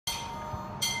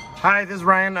Hi, this is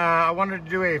Ryan. I wanted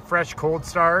to do a fresh cold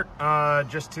start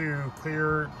just to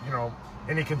clear,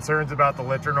 any concerns about the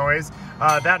lifter noise.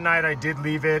 That night I did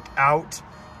leave it out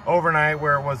overnight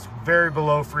where it was very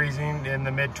below freezing in the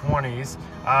mid-20s.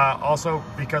 Also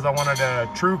because I wanted a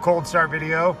true cold start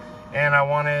video and I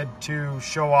wanted to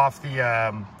show off the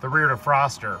rear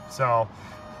defroster. So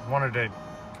I wanted to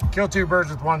kill two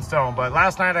birds with one stone. But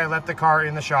last night I left the car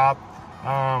in the shop.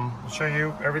 I'll show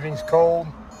you, everything's cold.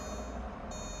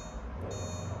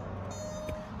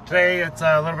 Today it's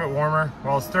a little bit warmer.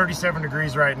 Well, it's 37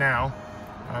 degrees right now.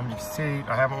 You can see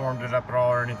I haven't warmed it up at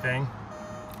all or anything.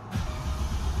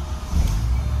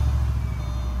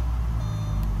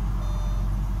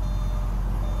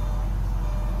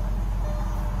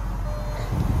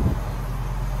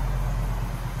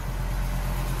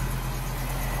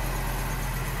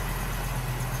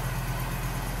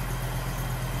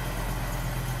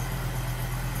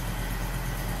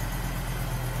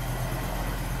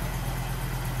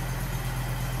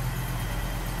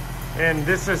 And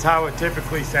this is how it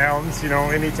typically sounds,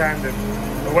 anytime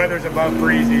the weather's above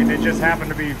freezing. It just happened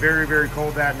to be very, very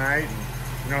cold that night.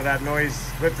 That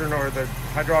noise, the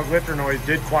hydraulic lifter noise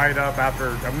did quiet up after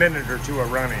a minute or two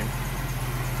of running.